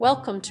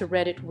Welcome to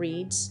Reddit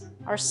Reads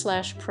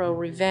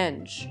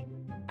r/ProRevenge.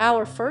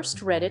 Our first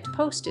Reddit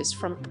post is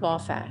from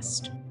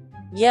ProRevenge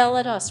Yell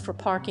at us for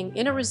parking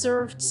in a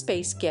reserved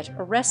space, get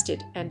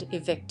arrested and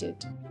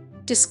evicted.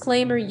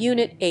 Disclaimer: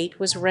 Unit 8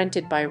 was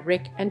rented by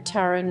Rick and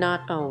Tara,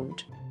 not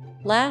owned.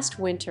 Last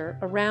winter,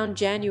 around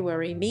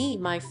January, me,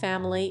 my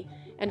family,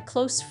 and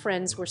close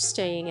friends were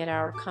staying at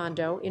our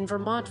condo in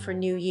Vermont for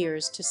New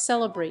Year's to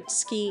celebrate,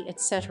 ski,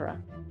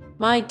 etc.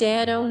 My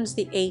dad owns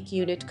the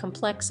 8-unit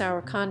complex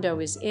our condo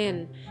is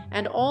in,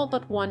 and all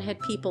but one had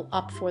people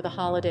up for the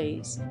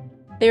holidays.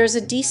 There's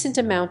a decent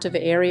amount of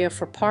area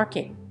for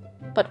parking,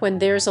 but when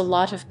there's a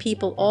lot of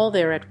people all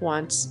there at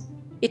once,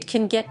 it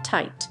can get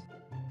tight.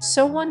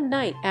 So one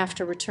night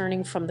after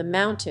returning from the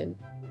mountain,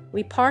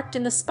 we parked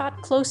in the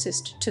spot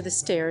closest to the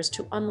stairs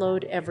to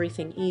unload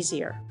everything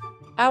easier.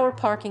 Our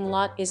parking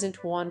lot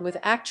isn't one with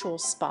actual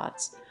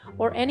spots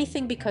or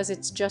anything because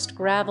it's just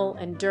gravel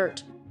and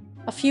dirt.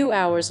 A few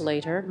hours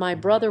later, my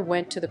brother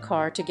went to the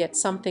car to get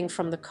something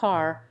from the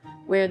car,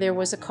 where there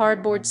was a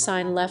cardboard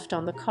sign left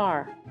on the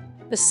car.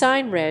 The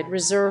sign read,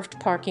 "Reserved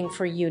parking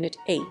for Unit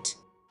 8.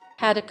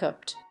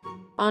 Handicapped,"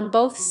 on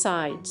both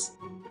sides.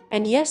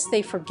 And yes,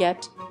 they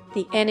forget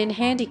the N in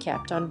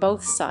handicapped on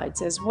both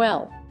sides as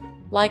well.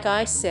 Like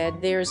I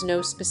said, there's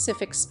no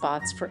specific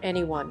spots for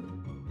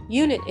anyone.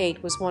 Unit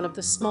 8 was one of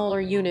the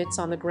smaller units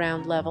on the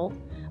ground level,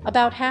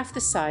 about half the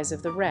size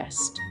of the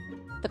rest.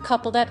 The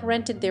couple that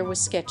rented there was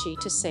sketchy,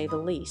 to say the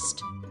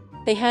least.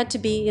 They had to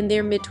be in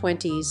their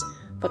mid-20s,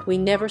 but we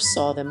never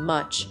saw them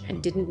much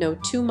and didn't know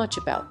too much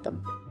about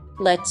them.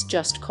 Let's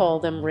just call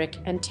them Rick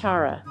and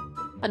Tara.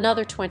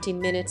 Another 20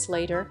 minutes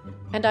later,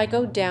 and I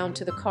go down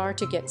to the car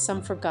to get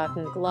some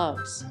forgotten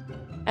gloves.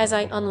 As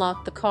I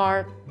unlock the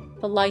car,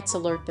 the lights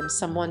alert them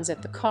someone's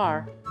at the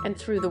car, and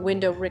through the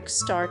window Rick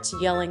starts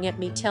yelling at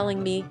me,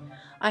 telling me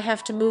I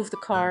have to move the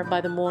car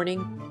by the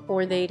morning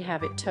or they'd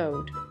have it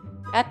towed.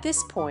 At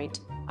this point,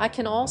 I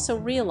can also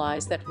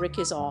realize that Rick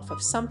is off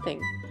of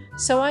something,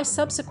 so I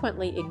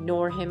subsequently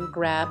ignore him,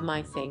 grab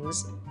my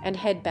things, and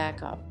head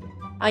back up.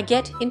 I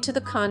get into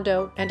the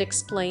condo and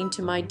explain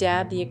to my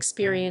dad the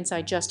experience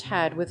I just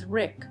had with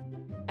Rick.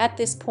 At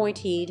this point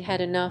he'd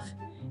had enough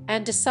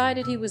and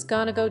decided he was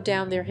gonna go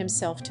down there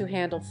himself to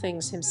handle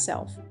things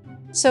himself.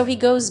 So he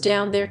goes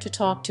down there to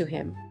talk to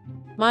him.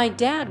 My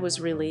dad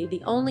was really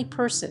the only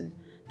person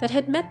that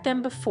had met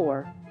them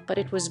before, but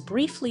it was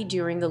briefly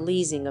during the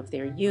leasing of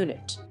their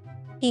unit.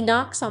 He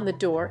knocks on the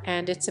door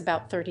and it's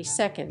about 30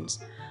 seconds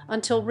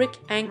until Rick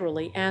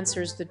angrily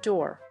answers the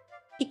door.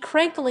 He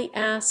crankily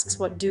asks,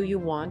 "What do you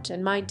want?"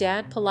 and my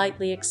dad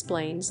politely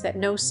explains that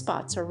no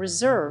spots are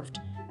reserved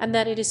and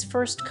that it is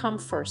first come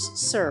first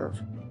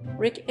serve.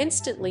 Rick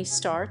instantly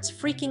starts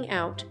freaking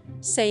out,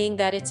 saying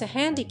that it's a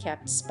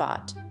handicapped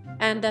spot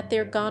and that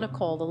they're gonna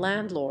call the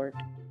landlord.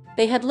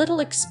 They had little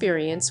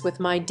experience with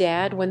my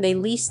dad when they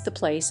leased the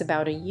place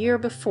about a year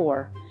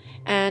before,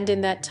 and in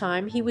that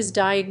time he was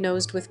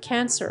diagnosed with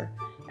cancer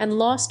and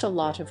lost a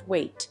lot of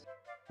weight.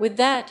 With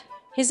that,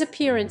 his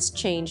appearance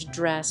changed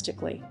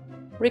drastically.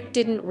 Rick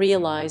didn't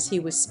realize he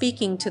was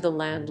speaking to the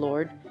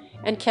landlord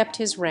and kept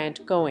his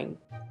rant going.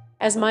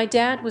 As my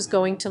dad was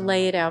going to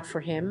lay it out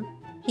for him,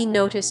 he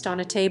noticed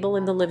on a table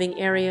in the living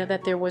area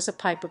that there was a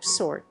pipe of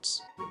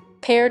sorts.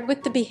 Paired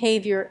with the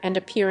behavior and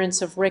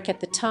appearance of Rick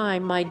at the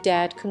time, my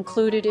dad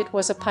concluded it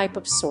was a pipe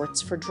of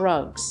sorts for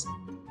drugs.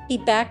 He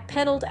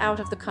backpedaled out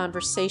of the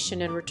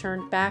conversation and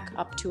returned back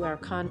up to our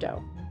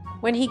condo.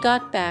 When he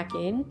got back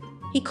in,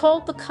 he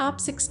called the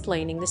cops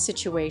explaining the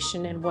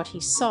situation and what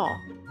he saw.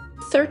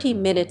 30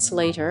 minutes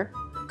later,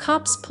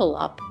 cops pull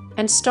up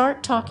and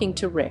start talking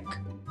to Rick.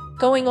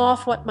 Going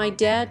off what my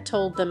dad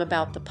told them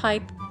about the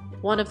pipe,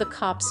 one of the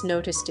cops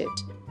noticed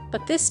it,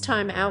 but this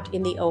time out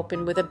in the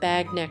open with a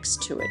bag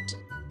next to it.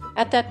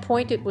 At that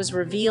point it was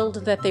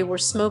revealed that they were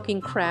smoking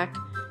crack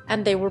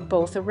and they were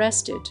both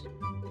arrested.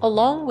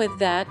 Along with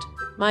that,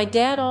 my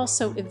dad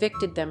also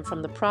evicted them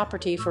from the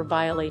property for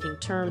violating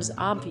terms,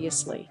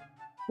 obviously.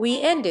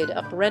 We ended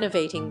up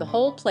renovating the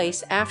whole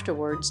place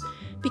afterwards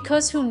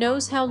because who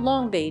knows how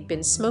long they'd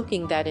been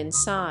smoking that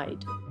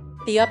inside.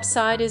 The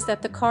upside is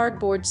that the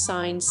cardboard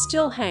sign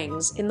still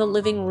hangs in the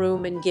living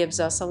room and gives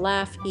us a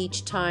laugh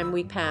each time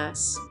we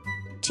pass.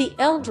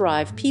 TL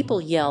Drive, people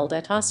yelled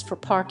at us for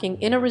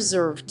parking in a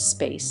reserved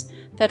space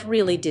that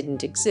really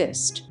didn't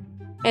exist.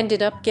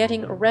 Ended up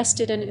getting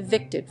arrested and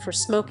evicted for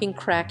smoking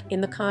crack in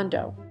the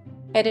condo.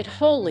 Edit: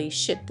 holy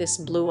shit, this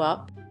blew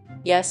up.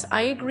 Yes,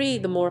 I agree,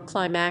 the more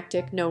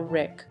climactic, no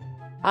Rick.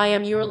 I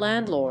am your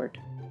landlord.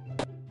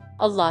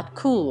 A lot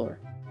cooler.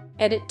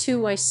 Edit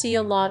 2: I see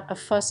a lot of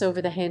fuss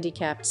over the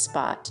handicapped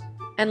spot,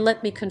 and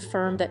let me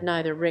confirm that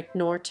neither Rick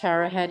nor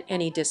Tara had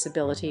any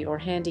disability or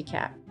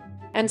handicap.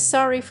 And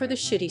sorry for the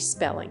shitty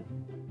spelling,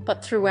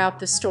 but throughout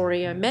the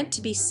story I meant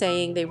to be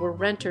saying they were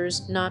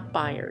renters, not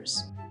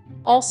buyers.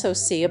 Also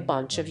see a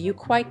bunch of you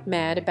quite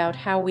mad about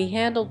how we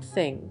handled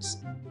things.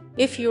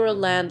 If you're a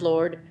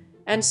landlord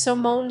and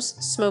someone's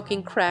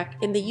smoking crack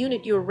in the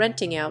unit you're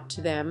renting out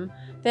to them,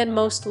 then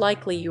most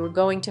likely you're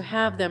going to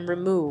have them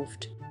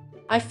removed.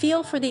 I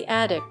feel for the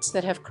addicts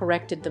that have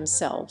corrected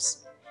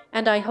themselves,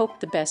 and I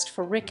hope the best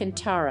for Rick and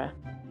Tara.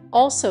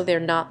 Also, they're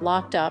not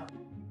locked up.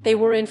 They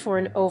were in for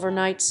an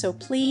overnight, so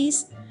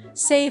please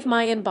save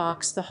my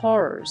inbox the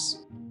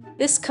horrors.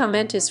 This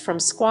comment is from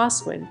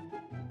Squaswin.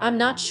 I'm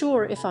not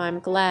sure if I'm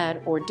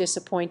glad or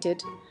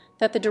disappointed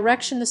that the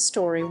direction the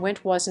story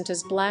went wasn't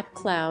as black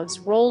clouds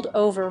rolled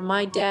over.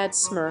 My dad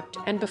smirked,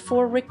 and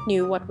before Rick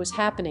knew what was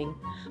happening,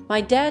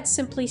 my dad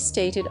simply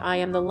stated, "I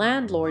am the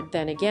landlord."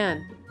 Then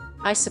again,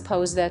 I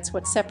suppose that's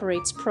what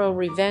separates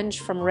pro-revenge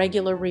from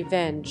regular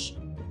revenge.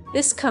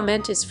 This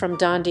comment is from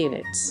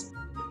Dondinitz.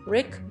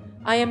 Rick,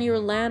 I am your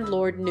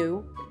landlord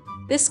new.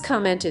 This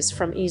comment is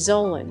from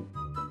Izolin.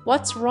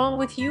 What's wrong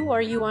with you?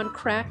 Are you on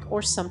crack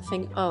or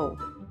something? Oh.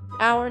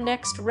 Our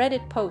next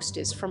Reddit post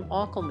is from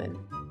Aukelman.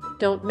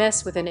 Don't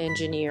mess with an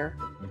engineer.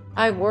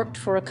 I worked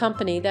for a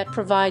company that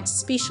provides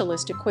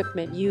specialist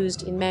equipment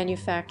used in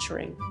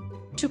manufacturing.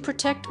 To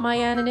protect my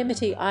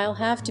anonymity, I'll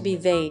have to be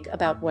vague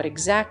about what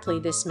exactly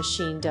this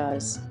machine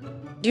does.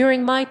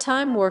 During my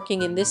time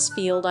working in this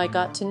field, I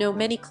got to know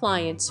many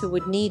clients who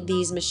would need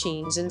these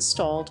machines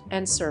installed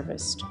and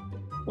serviced.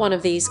 One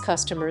of these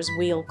customers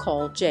we'll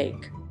call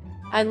Jake.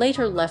 I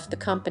later left the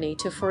company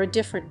for a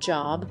different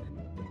job.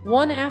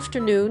 One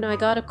afternoon, I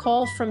got a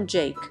call from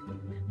Jake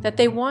that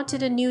they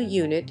wanted a new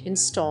unit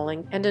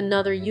installing and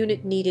another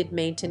unit needed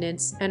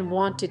maintenance and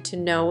wanted to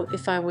know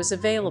if I was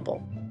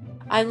available.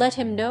 I let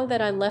him know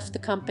that I left the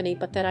company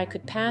but that I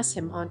could pass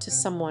him on to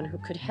someone who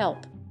could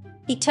help.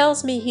 He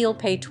tells me he'll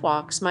pay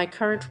twice my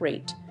current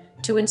rate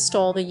to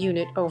install the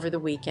unit over the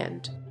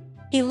weekend.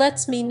 He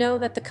lets me know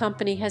that the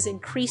company has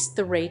increased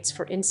the rates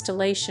for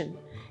installation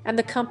and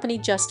the company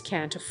just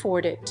can't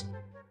afford it.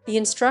 The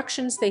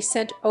instructions they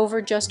sent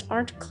over just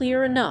aren't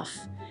clear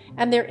enough,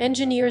 and their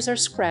engineers are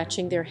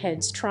scratching their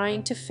heads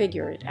trying to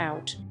figure it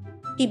out.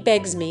 He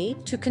begs me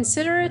to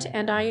consider it,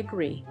 and I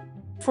agree.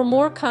 For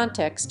more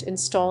context,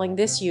 installing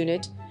this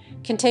unit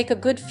can take a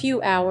good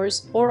few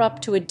hours or up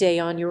to a day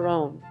on your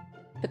own.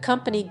 The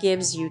company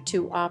gives you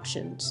two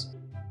options.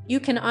 You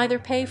can either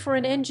pay for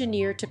an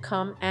engineer to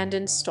come and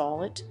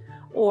install it,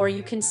 or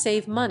you can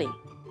save money,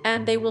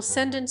 and they will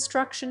send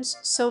instructions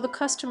so the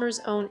customer's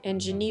own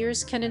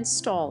engineers can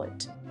install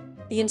it.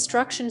 The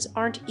instructions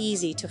aren't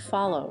easy to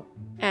follow,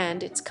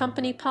 and it's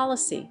company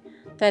policy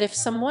that if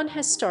someone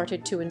has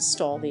started to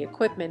install the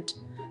equipment,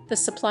 the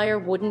supplier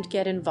wouldn't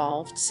get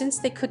involved since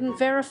they couldn't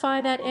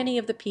verify that any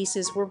of the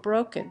pieces were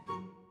broken.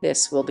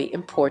 This will be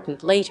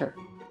important later.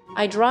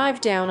 I drive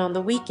down on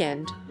the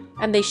weekend,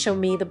 and they show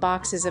me the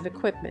boxes of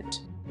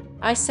equipment.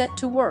 I set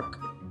to work,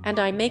 and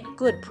I make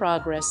good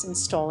progress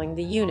installing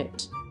the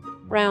unit.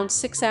 Round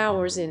 6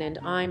 hours in, and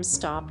I'm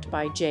stopped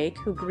by Jake,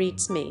 who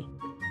greets me.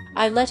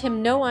 I let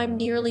him know I'm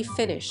nearly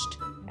finished,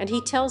 and he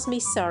tells me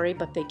sorry,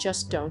 but they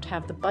just don't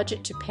have the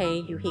budget to pay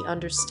you. He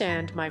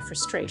understands my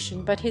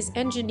frustration, but his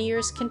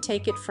engineers can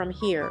take it from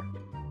here.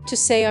 To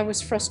say I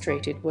was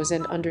frustrated was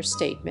an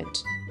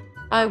understatement.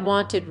 I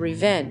wanted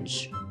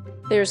revenge.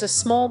 There's a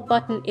small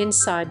button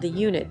inside the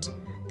unit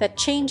that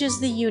changes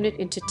the unit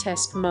into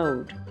test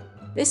mode.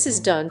 This is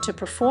done to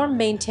perform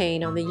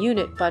maintain on the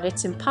unit, but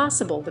it's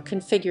impossible to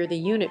configure the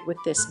unit with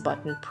this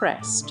button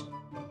pressed.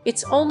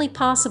 It's only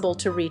possible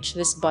to reach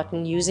this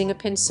button using a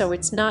pin, so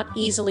it's not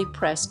easily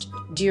pressed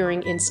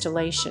during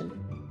installation.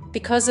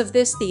 Because of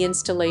this, the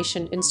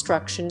installation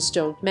instructions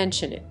don't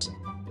mention it.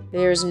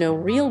 There's no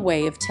real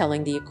way of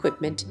telling the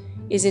equipment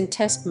is in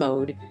test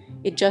mode,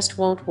 it just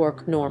won't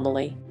work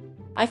normally.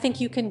 I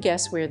think you can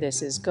guess where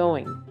this is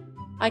going.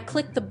 I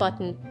click the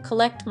button,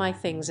 collect my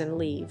things, and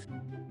leave.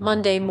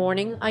 Monday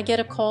morning, I get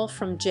a call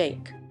from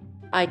Jake.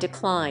 I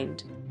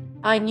declined.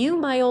 I knew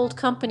my old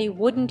company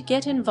wouldn't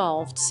get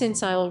involved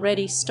since I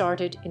already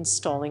started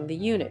installing the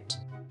unit.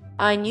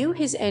 I knew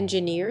his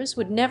engineers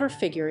would never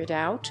figure it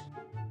out.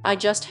 I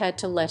just had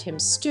to let him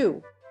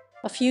stew.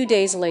 A few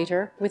days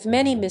later, with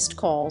many missed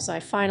calls, I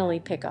finally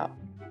pick up.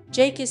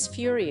 Jake is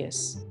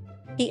furious.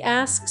 He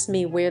asks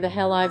me where the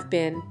hell I've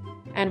been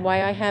and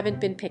why I haven't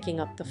been picking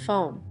up the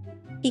phone.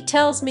 He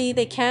tells me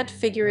they can't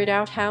figure it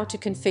out how to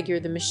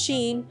configure the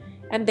machine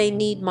and they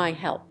need my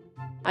help.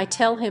 I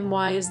tell him,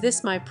 why is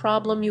this my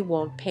problem? You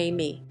won't pay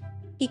me.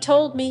 He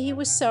told me he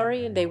was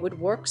sorry and they would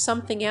work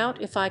something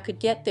out if I could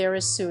get there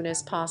as soon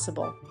as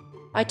possible.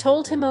 I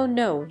told him, oh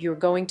no, you're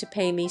going to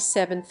pay me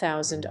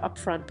 $7,000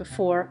 upfront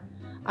before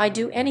I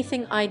do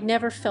anything. I'd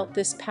never felt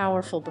this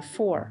powerful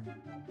before.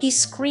 He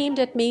screamed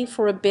at me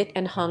for a bit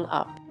and hung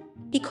up.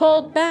 He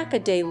called back a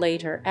day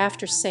later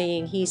after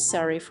saying he's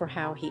sorry for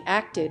how he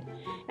acted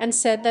and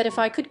said that if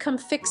I could come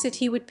fix it,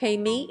 he would pay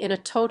me, in a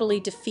totally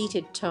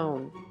defeated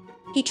tone.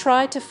 He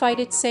tried to fight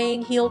it,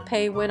 saying he'll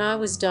pay when I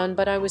was done,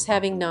 but I was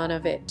having none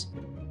of it.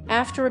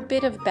 After a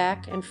bit of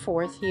back and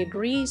forth, he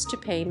agrees to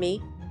pay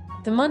me.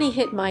 The money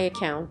hit my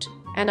account,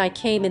 and I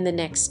came in the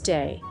next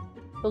day.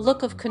 The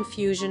look of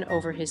confusion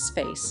over his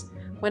face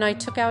when I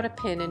took out a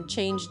pin and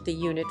changed the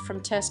unit from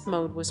test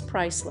mode was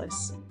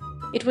priceless.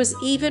 It was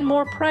even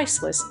more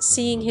priceless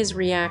seeing his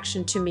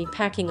reaction to me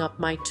packing up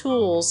my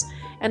tools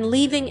and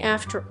leaving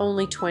after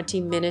only 20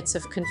 minutes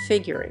of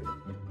configuring.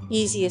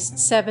 Easiest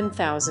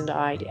 7,000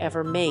 I'd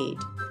ever made.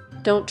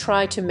 Don't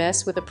try to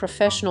mess with a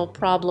professional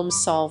problem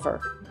solver.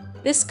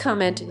 This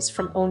comment is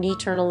from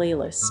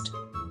Oneternalist.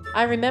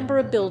 I remember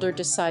a builder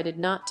decided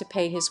not to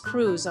pay his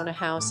crews on a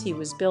house he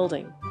was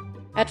building.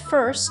 At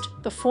first,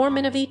 the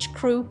foreman of each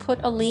crew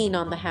put a lien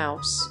on the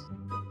house.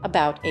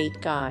 About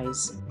 8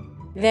 guys.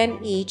 Then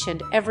each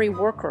and every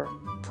worker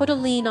put a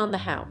lien on the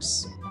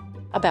house.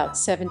 About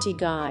 70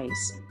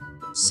 guys.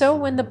 So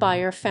when the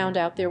buyer found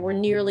out there were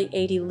nearly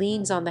 80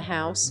 liens on the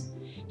house,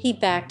 he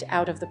backed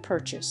out of the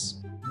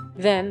purchase.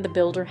 Then the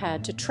builder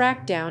had to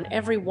track down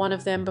every one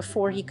of them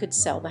before he could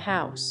sell the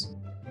house.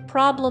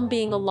 Problem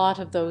being a lot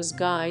of those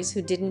guys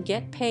who didn't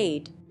get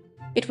paid.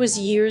 It was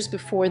years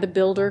before the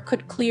builder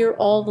could clear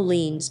all the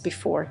liens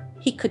before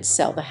he could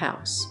sell the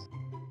house.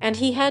 And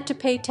he had to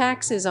pay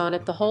taxes on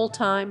it the whole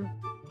time.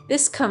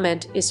 This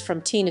comment is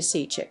from Tina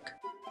Sechik.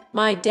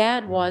 My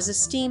dad was a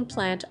steam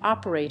plant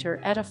operator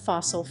at a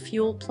fossil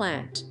fuel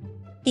plant.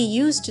 He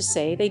used to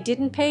say they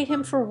didn't pay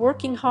him for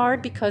working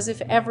hard because if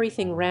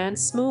everything ran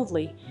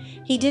smoothly,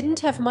 he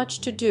didn't have much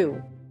to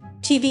do.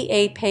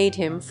 TVA paid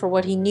him for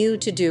what he knew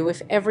to do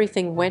if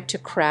everything went to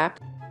crap.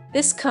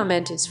 This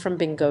comment is from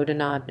Bingo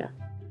Donadna.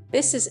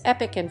 This is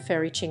epic and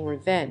fairy-ching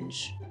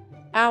revenge.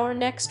 Our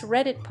next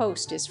Reddit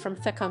post is from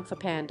Thekungfa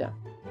Panda.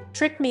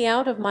 Trick me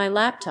out of my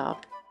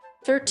laptop.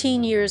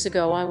 13 years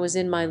ago I was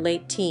in my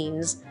late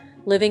teens,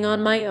 living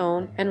on my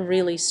own and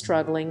really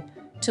struggling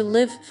to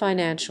live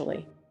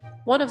financially.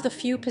 One of the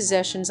few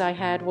possessions I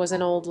had was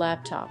an old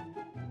laptop.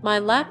 My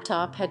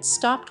laptop had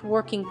stopped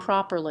working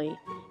properly,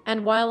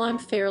 and while I'm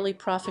fairly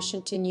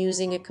proficient in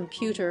using a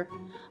computer,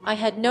 I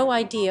had no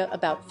idea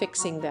about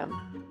fixing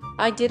them.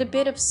 I did a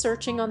bit of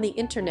searching on the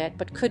internet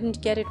but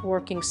couldn't get it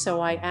working, so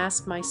I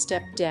asked my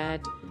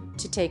stepdad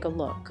to take a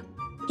look.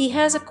 He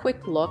has a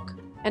quick look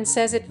and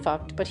says it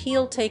fucked, but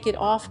he'll take it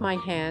off my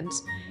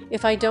hands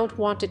if I don't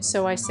want it,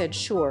 so I said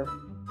sure.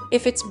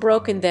 If it's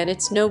broken then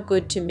it's no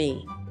good to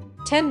me.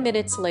 10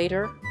 minutes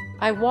later,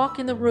 I walk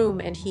in the room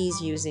and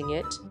he's using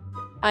it.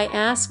 I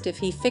asked if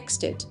he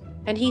fixed it,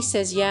 and he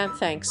says yeah,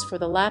 thanks for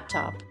the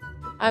laptop.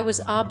 I was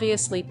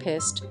obviously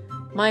pissed.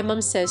 My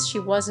mom says she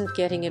wasn't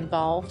getting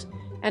involved,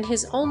 and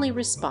his only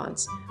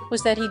response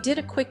was that he did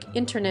a quick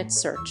internet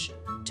search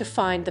to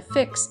find the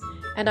fix,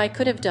 and I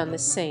could have done the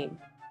same.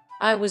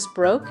 I was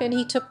broke and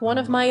he took one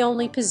of my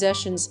only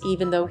possessions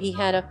even though he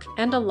had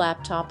a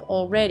laptop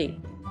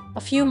already.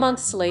 A few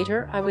months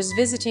later, I was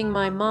visiting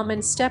my mom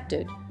and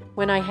stepdad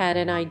when I had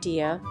an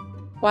idea.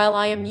 While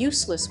I am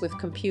useless with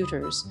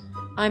computers,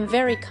 I'm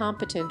very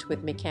competent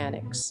with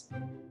mechanics,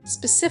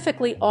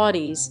 specifically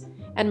Audis,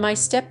 and my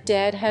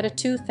stepdad had a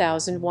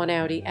 2001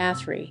 Audi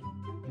A3.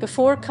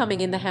 Before coming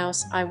in the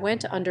house, I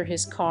went under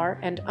his car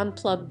and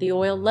unplugged the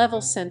oil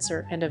level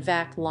sensor and a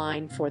vac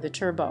line for the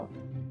turbo.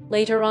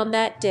 Later on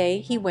that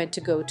day, he went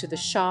to go to the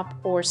shop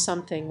or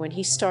something. When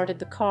he started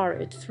the car,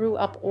 it threw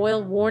up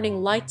oil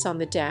warning lights on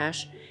the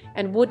dash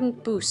and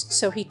wouldn't boost,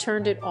 so he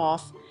turned it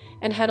off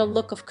and had a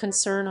look of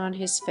concern on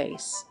his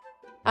face.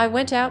 I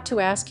went out to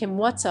ask him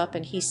what's up,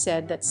 and he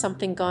said that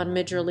something gone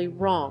majorly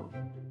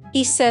wrong.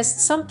 He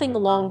says something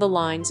along the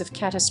lines of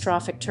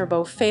catastrophic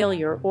turbo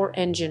failure or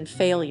engine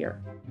failure.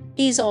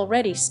 He's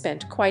already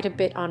spent quite a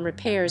bit on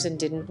repairs and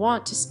didn't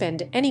want to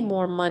spend any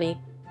more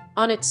money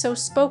on it, so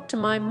spoke to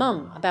my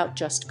mum about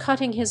just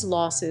cutting his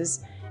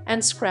losses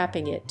and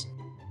scrapping it.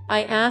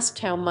 I asked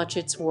how much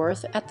it's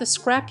worth at the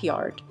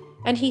scrapyard,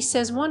 and he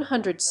says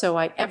 100, so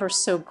I ever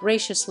so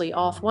graciously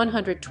off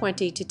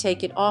 120 to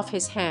take it off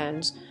his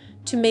hands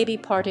to maybe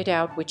part it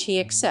out, which he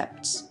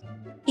accepts.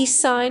 He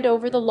signed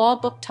over the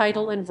logbook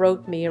title and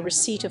wrote me a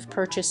receipt of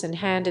purchase and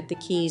handed the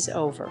keys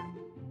over.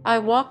 I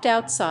walked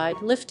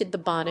outside, lifted the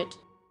bonnet.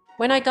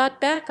 When I got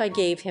back, I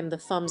gave him the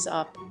thumbs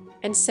up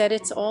and said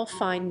it's all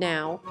fine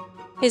now.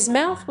 His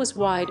mouth was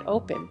wide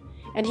open,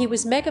 and he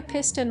was mega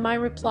pissed, and my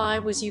reply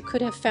was you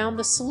could have found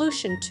the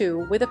solution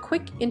too with a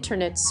quick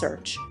internet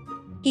search.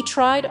 He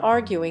tried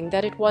arguing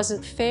that it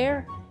wasn't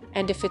fair,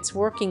 and if it's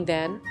working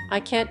then I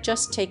can't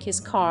just take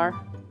his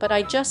car, but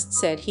I just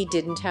said he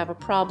didn't have a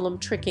problem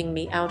tricking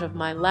me out of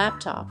my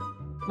laptop.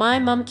 My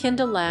mum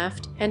kinda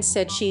laughed and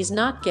said she's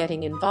not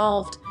getting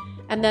involved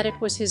and that it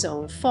was his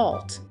own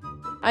fault.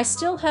 I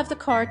still have the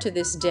car to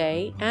this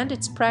day, and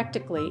it's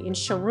practically in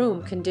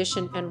showroom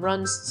condition and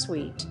runs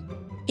sweet.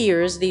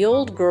 Here's the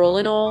old girl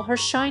in all her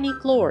shiny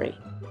glory.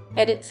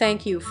 Edit.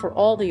 Thank you for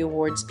all the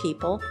awards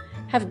people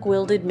have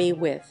gwilded me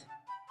with.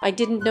 I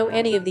didn't know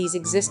any of these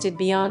existed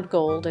beyond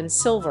gold and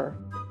silver.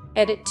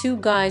 Edit. 2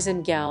 guys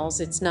and gals,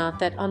 it's not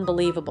that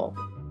unbelievable.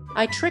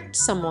 I tricked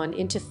someone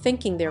into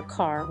thinking their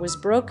car was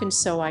broken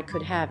so I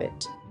could have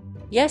it.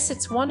 Yes,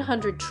 it's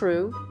 100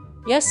 true.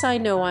 Yes, I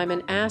know I'm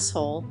an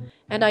asshole,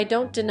 and I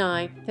don't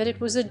deny that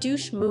it was a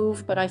douche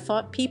move, but I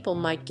thought people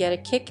might get a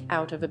kick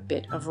out of a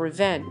bit of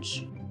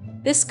revenge.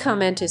 This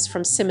comment is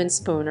from Simon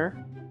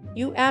Spooner.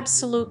 You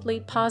absolutely,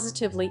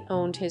 positively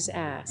owned his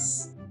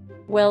ass.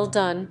 Well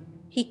done.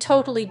 He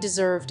totally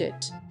deserved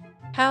it.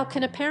 How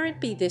can a parent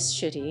be this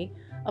shitty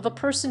of a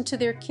person to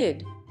their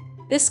kid?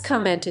 This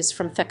comment is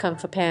from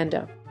Thekungfa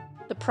Panda.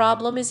 The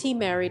problem is he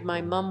married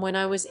my mum when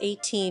I was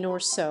 18 or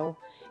so,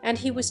 and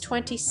he was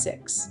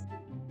 26.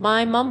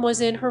 My mum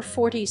was in her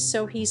 40s,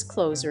 so he's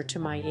closer to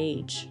my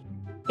age.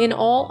 In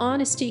all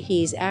honesty,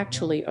 he's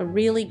actually a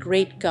really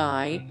great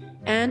guy,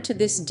 and to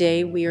this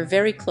day we are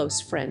very close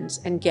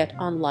friends and get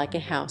on like a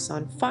house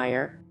on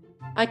fire.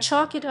 I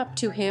chalk it up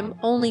to him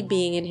only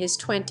being in his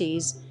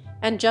 20s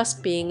and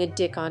just being a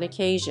dick on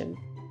occasion.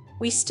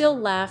 We still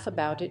laugh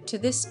about it to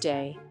this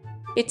day.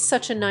 It's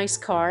such a nice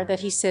car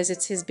that he says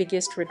it's his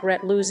biggest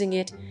regret losing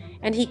it,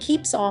 and he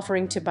keeps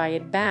offering to buy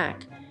it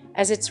back,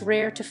 as it's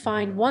rare to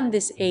find one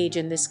this age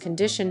in this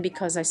condition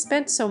because I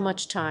spent so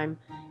much time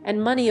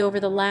and money over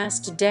the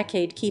last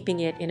decade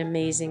keeping it in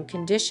amazing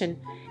condition,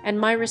 and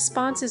my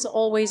response is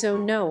always, oh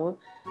no,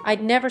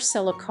 I'd never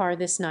sell a car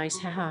this nice,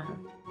 haha.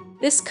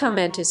 This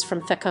comment is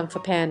from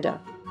Thekungfa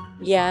Panda.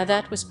 Yeah,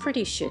 that was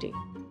pretty shitty.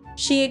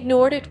 She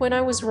ignored it when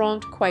I was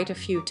wronged quite a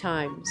few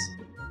times.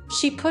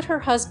 She put her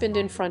husband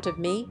in front of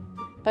me,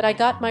 but I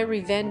got my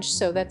revenge,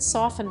 so that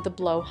softened the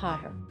blow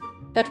higher.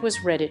 That was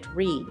Reddit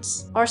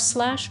Reads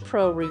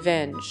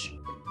r/ProRevenge.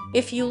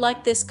 If you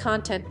like this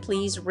content,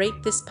 please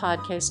rate this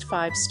podcast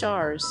 5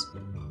 stars.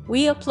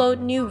 We upload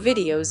new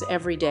videos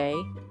every day.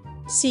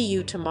 See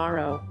you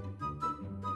tomorrow.